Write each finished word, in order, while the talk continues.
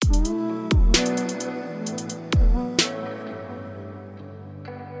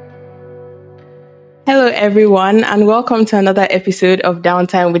Hello, everyone, and welcome to another episode of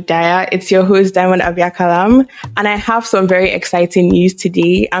Downtime with Daya. It's your host, Diamond Abiakalam, and I have some very exciting news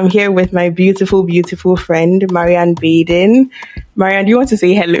today. I'm here with my beautiful, beautiful friend, Marianne Baden. Marianne, do you want to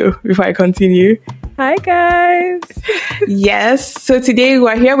say hello before I continue? Hi, guys. Yes, so today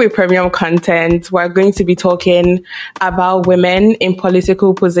we're here with premium content. We're going to be talking about women in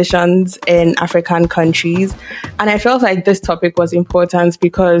political positions in African countries, and I felt like this topic was important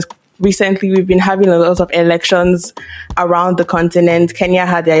because recently, we've been having a lot of elections around the continent. Kenya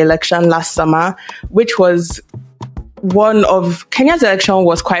had their election last summer, which was Kenya's election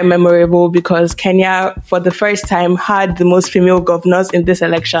was quite memorable because Kenya, for the first time, had the most female governors in this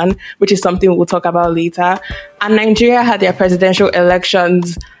election, which is something we'll talk about later. And Nigeria had their presidential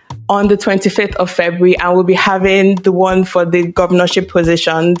elections on the 25th of February, and we'll be having the one for the governorship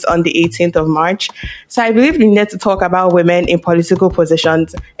positions on the 18th of March. So I believe we need to talk about women in political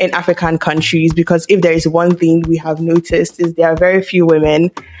positions in African countries, because if there is one thing we have noticed is there are very few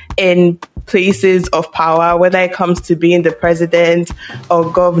women in places of power, whether it comes to being the president or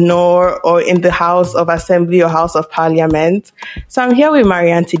governor or in the House of Assembly or House of Parliament. So I'm here with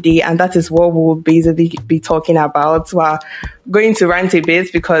Marianne today, and that is what we'll basically be talking about. We're going to rant a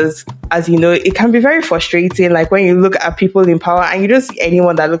bit because, as you know, it can be very frustrating, like when you look at people in power and you don't see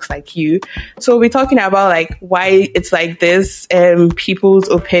anyone that looks like you. So we're talking about like why it's like this, people's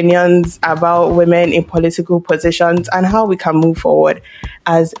opinions about women in political positions and how we can move forward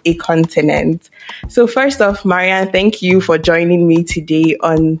as a continent. So first off, Marianne, thank you for joining me today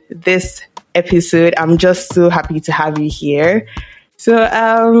on this episode. I'm just so happy to have you here. So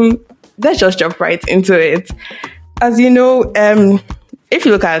let's just jump right into it. As you know, if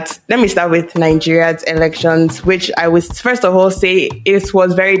you look at, let me start with Nigeria's elections, which I would first of all say it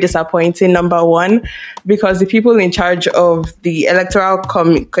was very disappointing, number one, because the people in charge of the Electoral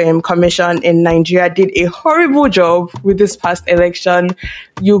Commission in Nigeria did a horrible job with this past election.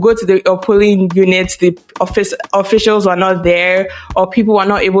 You go to the polling units, the officials were not there, or people were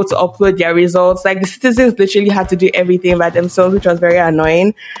not able to upload their results. Like the citizens literally had to do everything by themselves, which was very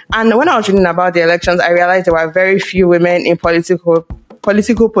annoying. And when I was reading about the elections, I realized there were very few women in political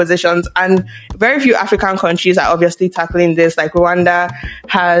positions, and very few African countries are obviously tackling this. Like Rwanda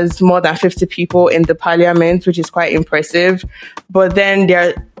has more than 50 people in the parliament, which is quite impressive. But then there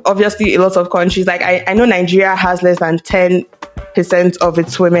are obviously a lot of countries, like I know Nigeria has less than 10% of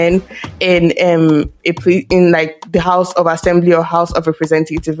its women in like the House of Assembly or House of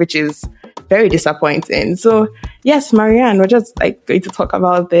Representatives, which is very disappointing. So yes, Marianne, we're just like going to talk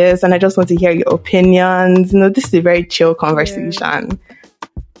about this, and I just want to hear your opinions. You know, this is a very chill conversation. Yeah.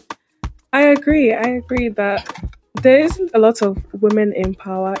 I agree that there isn't a lot of women in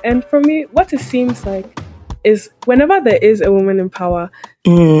power, and for me, what it seems like is whenever there is a woman in power,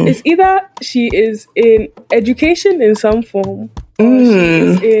 it's either she is in education in some form, or she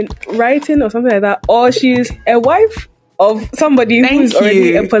is in writing or something like that, or she is a wife of somebody who's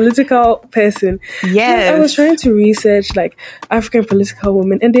already a political person. Yes. So I was trying to research like African political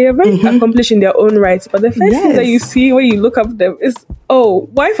women, and they are very accomplished in their own rights. But the first thing that you see when you look up them is, oh,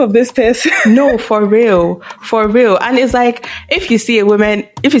 wife of this person. No, for real. And it's like, if you see a woman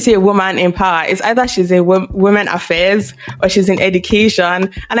in power, it's either she's in women affairs or she's in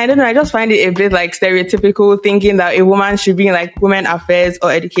education. And I don't know, I just find it a bit like stereotypical, thinking that a woman should be in like women affairs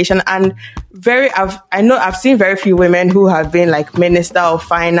or education. And I've seen very few women who have been like Minister of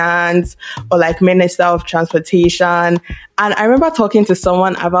Finance or like Minister of Transportation. And I remember talking to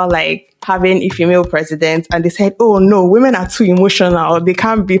someone about like having a female president, and they said, oh no, women are too emotional. They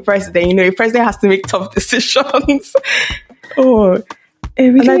can't be president. You know, a president has to make tough decisions. It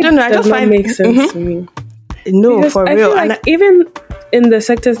really and I don't know, I just find makes sense to me. No, because for I real. Feel like even in the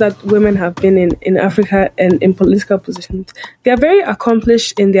sectors that women have been in Africa and in political positions, they are very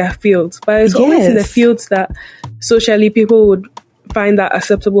accomplished in their fields, but it's always in the fields that socially people would find that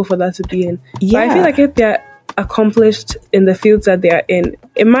acceptable for that to be in. Yeah. But I feel like if they're accomplished in the fields that they are in,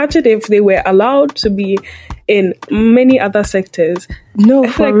 imagine if they were allowed to be in many other sectors. No,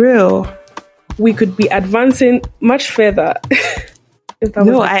 for real. We could be advancing much further. If that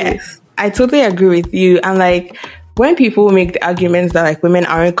was the case. I totally agree with you. And like, when people make the arguments that like women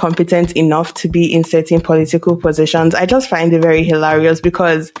aren't competent enough to be in certain political positions, I just find it very hilarious,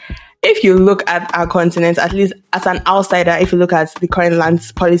 because if you look at our continent, at least as an outsider, if you look at the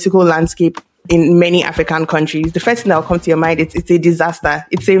current political landscape in many African countries, the first thing that will come to your mind is it's a disaster.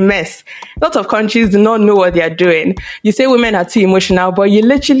 It's a mess. Lots of countries do not know what they are doing. You say women are too emotional, but you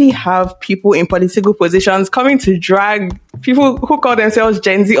literally have people in political positions coming to drag people who call themselves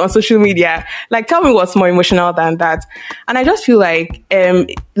Gen Z on social media. Like, tell me what's more emotional than that. And I just feel like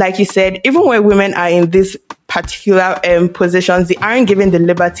you said, even when women are in this particular positions, they aren't given the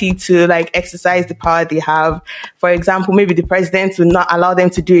liberty to like exercise the power they have. For example, maybe the president will not allow them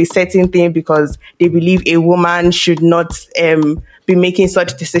to do a certain thing because they believe a woman should not be making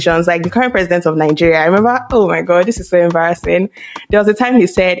such decisions. Like the current president of Nigeria, I remember, oh my God, this is so embarrassing. There was a time he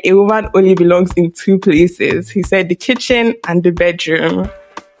said a woman only belongs in two places. He said the kitchen and the bedroom.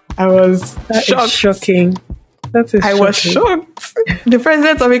 I was shocked. Is shocking. I was shocked. The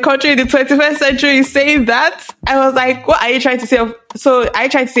president of a country in the 21st century is saying that. I was like, what are you trying to say? So I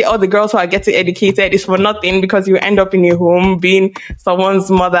tried to say all the girls who are getting educated is for nothing because you end up in a home being someone's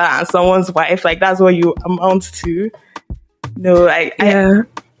mother and someone's wife. Like that's what you amount to. No, I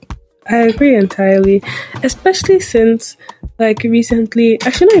agree entirely. Especially since like recently,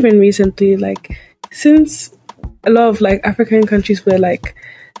 actually not even recently, like since a lot of like African countries were like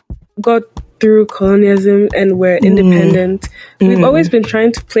got through colonialism and we're independent. We've always been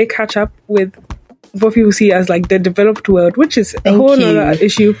trying to play catch up with what people see as like the developed world, which is a whole other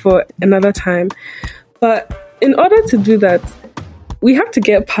issue for another time. But in order to do that, we have to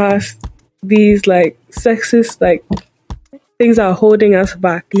get past these like sexist like things that are holding us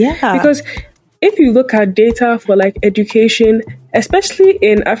back. Yeah. Because if you look at data for like education, especially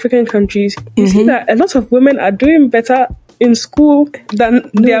in African countries, you see that a lot of women are doing better in school than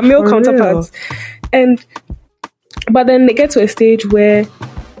their male counterparts. But then they get to a stage where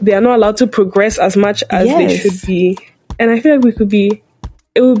they are not allowed to progress as much as they should be. And I feel like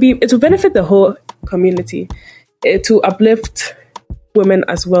it will benefit the whole community to uplift women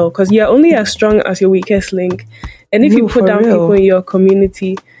as well. Because you're only as strong as your weakest link. And if you put down people in your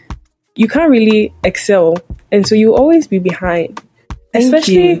community, you can't really excel. And so you'll always be behind.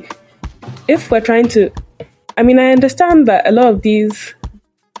 Especially if we're trying to... I mean, I understand that a lot of these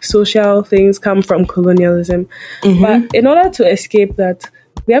social things come from colonialism, but in order to escape that,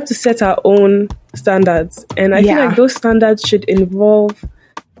 we have to set our own standards. And I feel like those standards should involve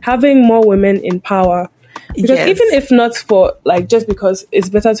having more women in power. Because even if not for, like, just because it's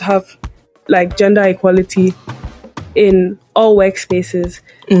better to have, like, gender equality in all workspaces,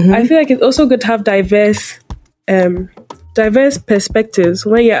 I feel like it's also good to have diverse perspectives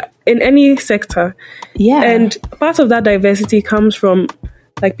when you're in any sector. And part of that diversity comes from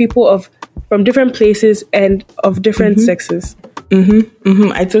like people from different places and of different sexes.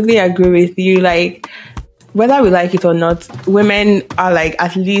 I totally agree with you. Like, whether we like it or not, women are like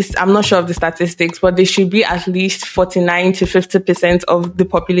at least, I'm not sure of the statistics, but they should be at least 49 to 50% of the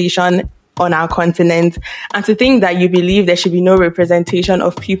population on our continent. And to think that you believe there should be no representation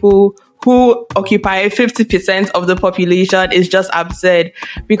of people who occupy 50% of the population is just absurd.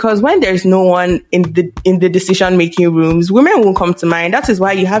 Because when there's no one in the decision-making rooms, women won't come to mind. That is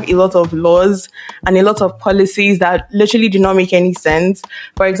why you have a lot of laws and a lot of policies that literally do not make any sense.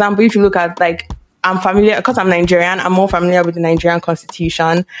 For example, if you look at like, I'm familiar, because I'm Nigerian, I'm more familiar with the Nigerian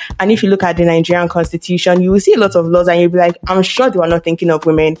constitution. And if you look at the Nigerian constitution, you will see a lot of laws and you'll be like, I'm sure they were not thinking of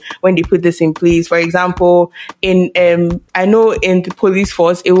women when they put this in place. For example, I know in the police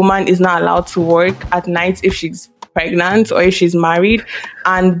force, a woman is not allowed to work at night if she's pregnant or if she's married.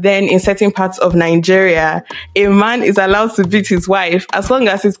 And then in certain parts of Nigeria, a man is allowed to beat his wife as long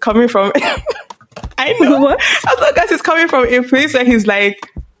as it's coming from, I know, what? As long as it's coming from a place where he's like,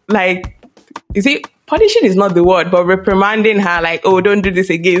 you see, punishing is not the word, but reprimanding her, like, oh, don't do this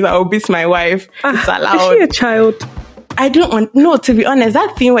again, I will beat my wife. It's allowed. Is she a child? I don't want, no, to be honest,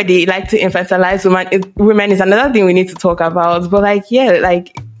 that thing where they like to infantilize women is another thing we need to talk about. But like,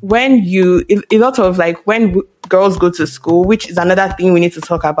 when girls go to school, which is another thing we need to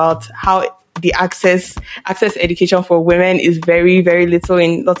talk about, how the access education for women is very, very little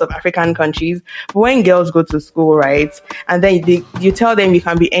in lots of African countries. But when girls go to school, right, and then you tell them you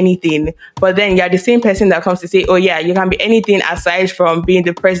can be anything, but then you're the same person that comes to say, oh yeah, you can be anything aside from being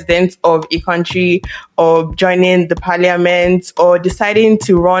the president of a country or joining the parliament or deciding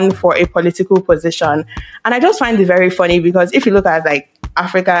to run for a political position. And I just find it very funny because if you look at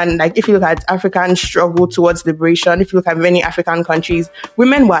African struggle towards liberation, if you look at many African countries,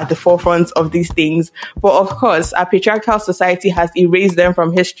 women were at the forefront of these things. But of course, our patriarchal society has erased them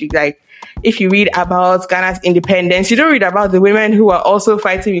from history. Like, if you read about Ghana's independence, you don't read about the women who are also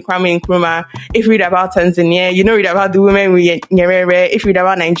fighting with Kwame Nkrumah. If you read about Tanzania, you don't read about the women with Nyerere. If you read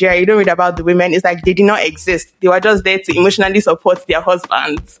about Nigeria, you don't read about the women. It's like they did not exist. They were just there to emotionally support their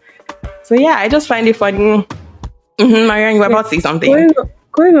husbands. So yeah, I just find it funny. Marianne, you were about to say something.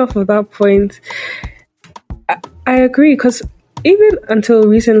 Going off of that point, I agree, because even until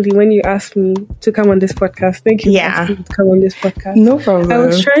recently, when you asked me to come on this podcast, thank you for asking me to come on this podcast. No problem. I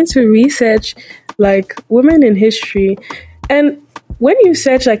was trying to research like women in history, and when you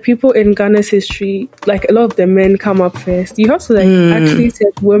search like people in Ghana's history, like a lot of the men come up first. You have to like actually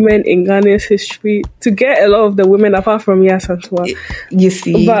search women in Ghana's history to get a lot of the women apart from Yasantua. You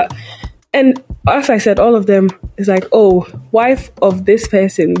see, and as I said, all of them is like, oh, wife of this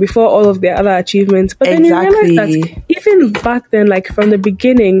person before all of their other achievements. But then you realize that even back then, like from the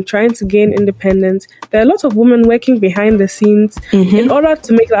beginning, trying to gain independence, there are a lot of women working behind the scenes in order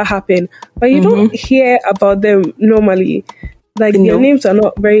to make that happen. But you don't hear about them normally. Like their names are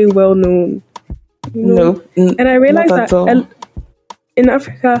not very well known. No. And I realized that in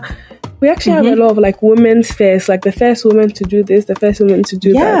Africa, we actually have a lot of like women's fairs, like the first woman to do this, the first woman to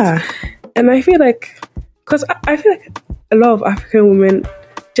do that. And I feel like, because I feel like a lot of African women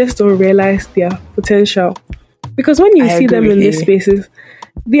just don't realize their potential. Because when you see them in these spaces,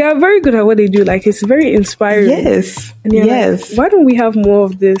 they are very good at what they do. Like, it's very inspiring. Yes. And like, why don't we have more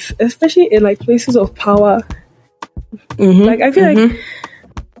of this, especially in like places of power? Like, I feel like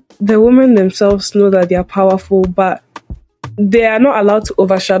the women themselves know that they are powerful, but they are not allowed to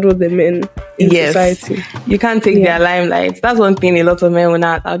overshadow the men in society. You can't take their limelight. That's one thing a lot of men will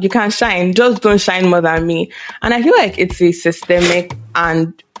not allow. You can't shine. Just don't shine more than me. And I feel like it's a systemic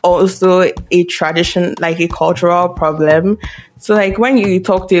and also a tradition, like a cultural problem. So like when you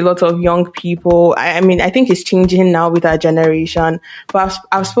talk to a lot of young people, I mean, I think it's changing now with our generation. But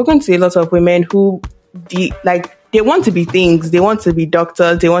I've spoken to a lot of women who they want to be things. They want to be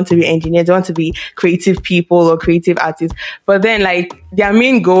doctors. They want to be engineers. They want to be creative people or creative artists. But then, like, their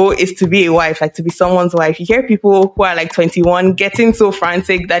main goal is to be a wife, like to be someone's wife. You hear people who are like 21 getting so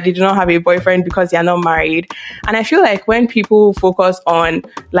frantic that they do not have a boyfriend because they are not married. And I feel like when people focus on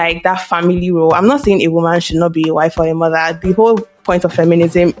like that family role, I'm not saying a woman should not be a wife or a mother. The whole point of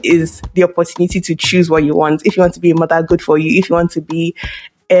feminism is the opportunity to choose what you want. If you want to be a mother, good for you. If you want to be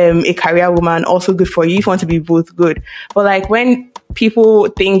a career woman, also good for you. If you want to be both, good. But like when people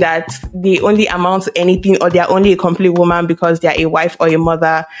think that they only amount to anything or they're only a complete woman because they're a wife or a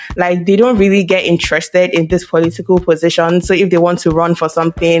mother, like they don't really get interested in this political position. So if they want to run for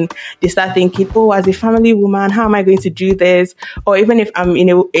something, they start thinking, oh, as a family woman, how am I going to do this? Or even if I'm in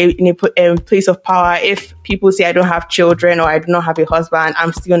a place of power, if people say I don't have children or I do not have a husband,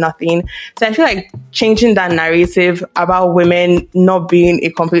 I'm still nothing. So I feel like changing that narrative about women not being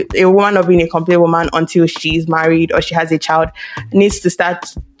a woman not being a complete woman until she's married or she has a child needs to start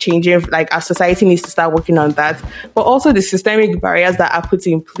changing. Like our society needs to start working on that. But also the systemic barriers that are put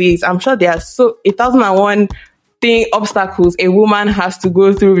in place. I'm sure there are 1,001 obstacles a woman has to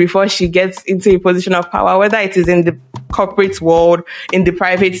go through before she gets into a position of power, whether it is in the corporate world, in the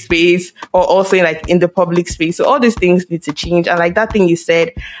private space, or also in the public space. So all these things need to change. And like that thing you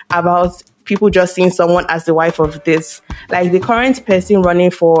said about people just seeing someone as the wife of this, like the current person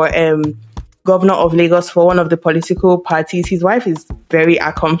running for governor of Lagos for one of the political parties, his wife is very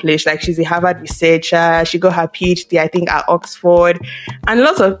accomplished. Like she's a Harvard researcher. She got her PhD, I think, at Oxford. And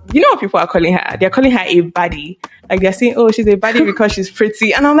lots of, what people are calling her? They're calling her a baddie. Like they're saying, oh, she's a baddie because she's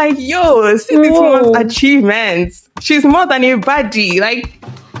pretty. And I'm like, yo, see this woman's achievements. She's more than a baddie. Like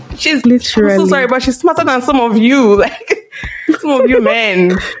she's literally, I'm so sorry, but she's smarter than some of you. Like some of you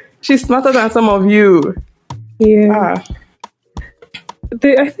men. She's smarter than some of you. Yeah.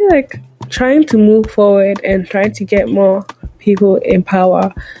 I feel like trying to move forward and trying to get more people in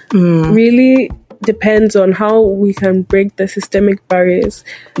power really depends on how we can break the systemic barriers.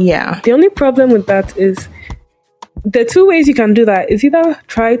 Yeah. The only problem with that is the two ways you can do that is either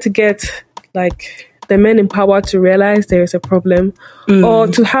try to get like the men in power to realize there is a problem or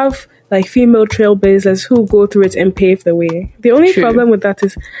to have like female trailblazers who go through it and pave the way. The only problem with that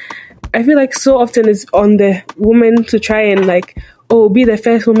is I feel like so often it's on the woman to try and like, oh, be the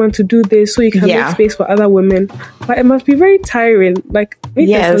first woman to do this so you can make space for other women. But it must be very tiring. Like,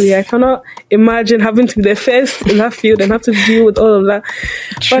 me personally, I cannot imagine having to be the first in that field and have to deal with all of that.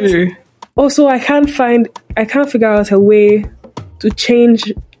 True. But also, I can't figure out a way to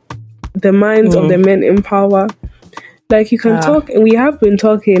change the minds of the men in power. Like, you can talk, and we have been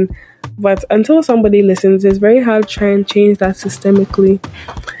talking, but until somebody listens, it's very hard to try and change that systemically.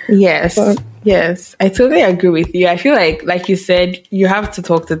 Yes. Yes, I totally agree with you. I feel like you said, you have to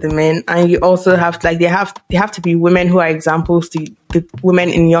talk to the men, and you also have to, like, they have to be women who are examples to the women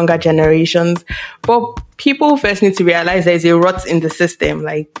in younger generations. But people first need to realize there's a rot in the system.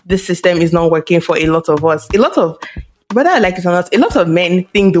 Like, this system is not working for a lot of us. A lot of whether I like it or not, a lot of men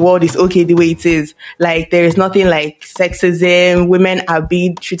think the world is okay the way it is. Like, there is nothing like sexism. Women are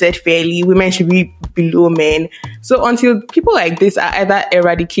being treated fairly. Women should be below men. So until people like this are either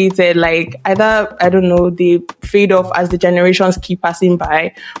eradicated, like either, I don't know, they fade off as the generations keep passing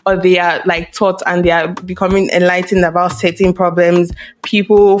by, or they are like taught and they are becoming enlightened about certain problems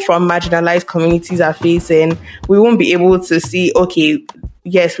people from marginalized communities are facing, we won't be able to see, okay,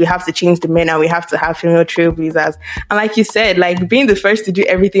 yes, we have to change the men and we have to have female trailblazers. And like you said, like being the first to do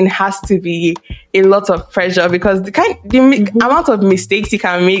everything has to be a lot of pressure, because the amount of mistakes you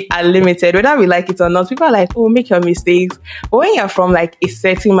can make are limited, whether we like it or not. People are like, oh, make your mistakes. But when you're from like a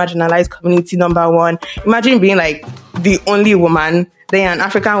certain marginalized community, number one, imagine being like the only woman, then you're an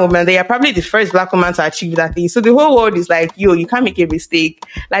African woman, then you're probably the first Black woman to achieve that thing. So the whole world is like, yo, you can't make a mistake.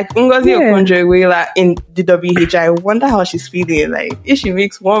 Like Ngozi Okonjo-Iweala in the WH, I wonder how she's feeling. Like, if she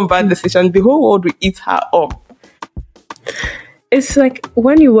makes one bad decision, the whole world will eat her up. It's like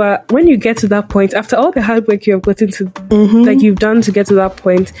when you get to that point, after all the hard work you have put into, like you've done to get to that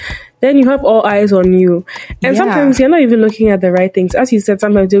point, then you have all eyes on you. And sometimes you're not even looking at the right things. As you said,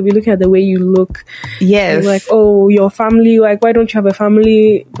 sometimes they'll be looking at the way you look. Yes. Like, oh, your family, like, why don't you have a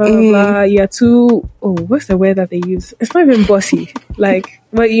family? Blah, blah, blah. You're too, what's the word that they use? It's not even bossy. Like,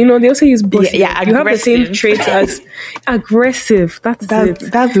 but you know, they also use bossy. Yeah, you have the same traits as aggressive. That's it.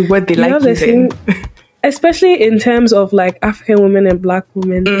 That's the word they like using. Especially in terms of like African women and Black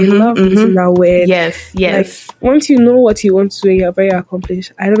women, they love using that word. Yes. Like, once you know what you want to do, you're very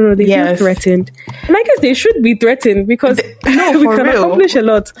accomplished. I don't know, they feel threatened. And I guess they should be threatened, because we can accomplish a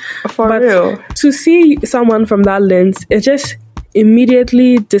lot. But to see someone from that lens, it just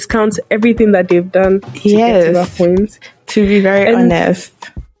immediately discounts everything that they've done to get to that point. To be very honest.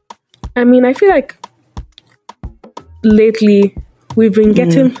 I mean, I feel like lately we've been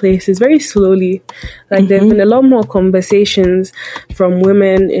getting places very slowly. Like there have been a lot more conversations from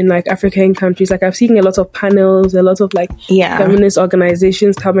women in like African countries. Like I've seen a lot of panels, a lot of like feminist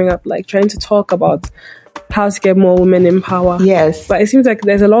organizations coming up, like trying to talk about how to get more women in power. Yes. But it seems like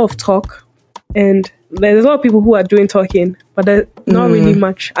there's a lot of talk, and there's a lot of people who are doing talking, but there's not really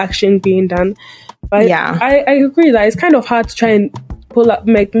much action being done. But I agree that it's kind of hard to try and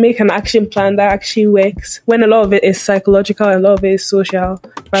make an action plan that actually works when a lot of it is psychological and a lot of it is social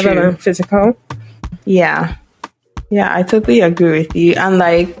rather than physical. Yeah, I totally agree with you. And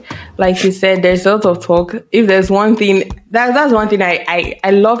like you said, there's a lot of talk. If there's one thing, that's one thing I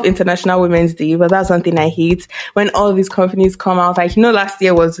love International Women's Day, but that's one thing I hate when all these companies come out. Like, you know, last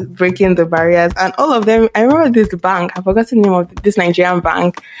year was breaking the barriers, and all of them, I remember this bank, I forgot the name of this Nigerian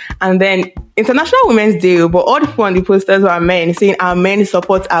bank, and then International Women's Day, but all the people on the posters were men saying our men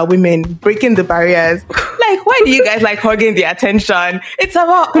support our women, breaking the barriers. Like, why do you guys like hogging the attention? It's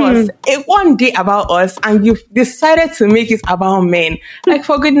about us. It one day about us, and you've decided to make it about men. Like,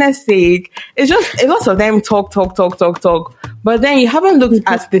 for goodness sake, it's just a lot of them talk. But then you haven't looked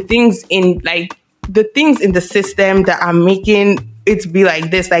at the things in the system that are making it be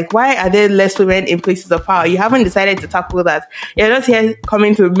like this. Like, why are there less women in places of power? You haven't decided to tackle that. You're just here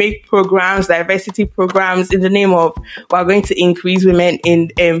coming to make programs, diversity programs, in the name of we're going to increase women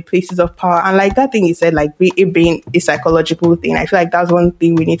in places of power. And like that thing you said, like it being a psychological thing, I feel like that's one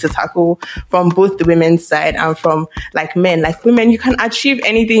thing we need to tackle from both the women's side and from like men. Like women, you can achieve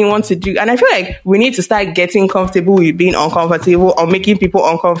anything you want to do. And I feel like we need to start getting comfortable with being uncomfortable or making people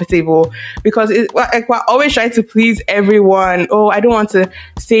uncomfortable, because we're always trying to please everyone. Oh, I don't want to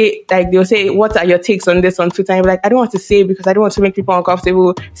say, like they'll say, what are your takes on this on Twitter? And you're like, I don't want to say because I don't want to make people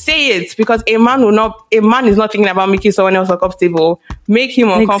uncomfortable. Say it, because a man is not thinking about making someone else uncomfortable. Make him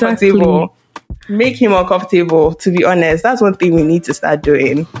uncomfortable. Exactly. Make him uncomfortable, to be honest. That's one thing we need to start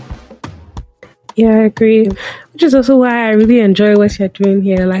doing. Yeah, I agree. Which is also why I really enjoy what you're doing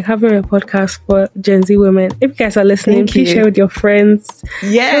here, like having a podcast for Gen Z women. If you guys are listening, please share with your friends.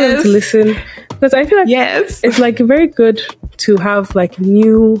 Yes. Tell them to listen. Because I feel like it's like very good to have like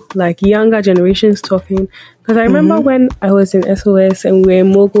new, like younger generations talking. Because I remember when I was in SOS and we were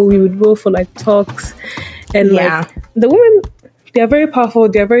in Mogul, we would go for like talks. And like the women, they're very powerful.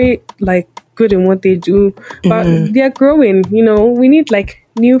 They're very like good in what they do. But they're growing, you know. We need like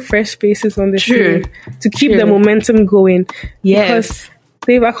new fresh faces on the scene to keep the momentum going. Because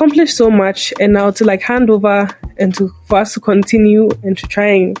they've accomplished so much, and now to like hand over and for us to continue and to try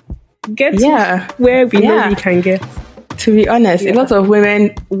and get to where we know we can get. To be honest, a lot of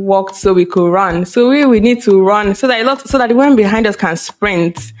women walked so we could run. So we need to run so that the women behind us can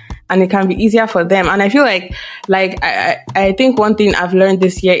sprint, and it can be easier for them. And I feel like I think one thing I've learned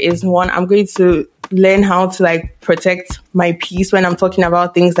this year is, one, I'm going to learn how to like protect my peace when I'm talking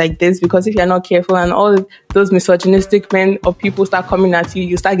about things like this, because if you're not careful and all those misogynistic men or people start coming at you,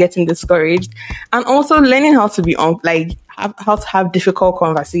 you start getting discouraged. And also learning how to be how to have difficult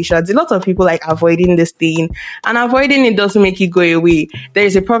conversations. A lot of people like avoiding this thing, and avoiding it doesn't make it go away. There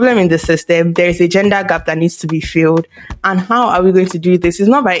is a problem in the system. There is a gender gap that needs to be filled. And how are we going to do this? It's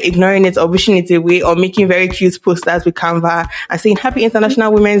not by ignoring it or wishing it away or making very cute posters with Canva and saying Happy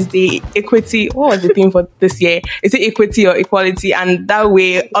International Women's Day, equity. What was the theme for this year? Is it equity or equality? And that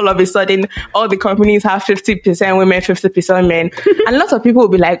way, all of a sudden, all the companies have 50% women, 50% men. And lots of people will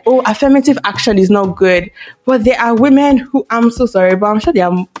be like, oh, affirmative action is not good. But there are women who, I'm so sorry, but I'm sure there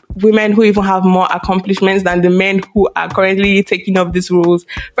are women who even have more accomplishments than the men who are currently taking up these roles.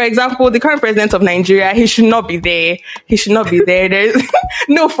 For example, the current president of Nigeria, he should not be there. He should not be there. There's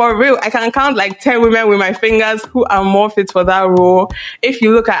no, for real. I can count like 10 women with my fingers who are more fit for that role.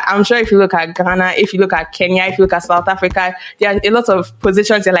 I'm sure if you look at Ghana, if you look at Kenya, if you look at South Africa, there are a lot of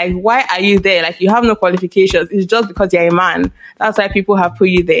positions. You're like, why are you there? Like, you have no qualifications. It's just because you're a man. That's why people have put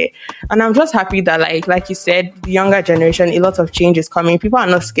you there. And I'm just happy that like you said, the younger generation, a lot of change is coming. People are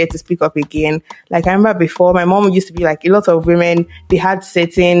not scared to speak up again. Like, I remember before, my mom used to be like, a lot of women, they had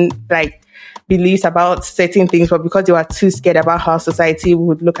certain like beliefs about certain things, but because they were too scared about how society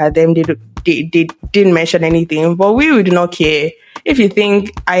would look at them, they didn't mention anything. But we do not care. If you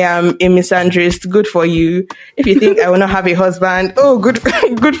think I am a misandrist, good for you. If you think I will not have a husband, oh,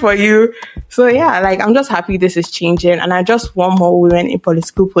 good for you. So yeah, like, I'm just happy this is changing, and I just want more women in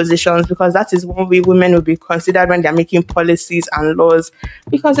political positions, because that is one way women will be considered when they're making policies and laws.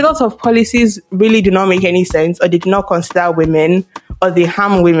 Because a lot of policies really do not make any sense, or they do not consider women, or they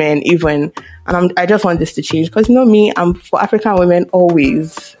harm women even. And I just want this to change, because me, I'm for African women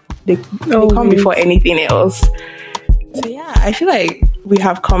always. They come before anything else. So yeah, I feel like we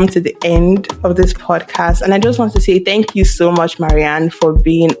have come to the end of this podcast, and I just want to say thank you so much, Marianne, for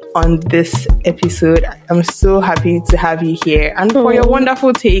being on this episode. I'm so happy to have you here, and for your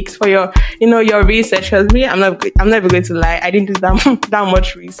wonderful takes, for your your research. Because me, I'm never going to lie, I didn't do that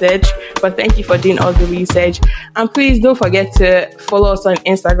much research, but thank you for doing all the research. And please don't forget to follow us on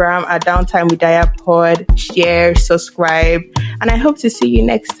Instagram at Downtime with Daya Pod. Share, subscribe, and I hope to see you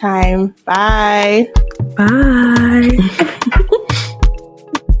next time. Bye. Bye.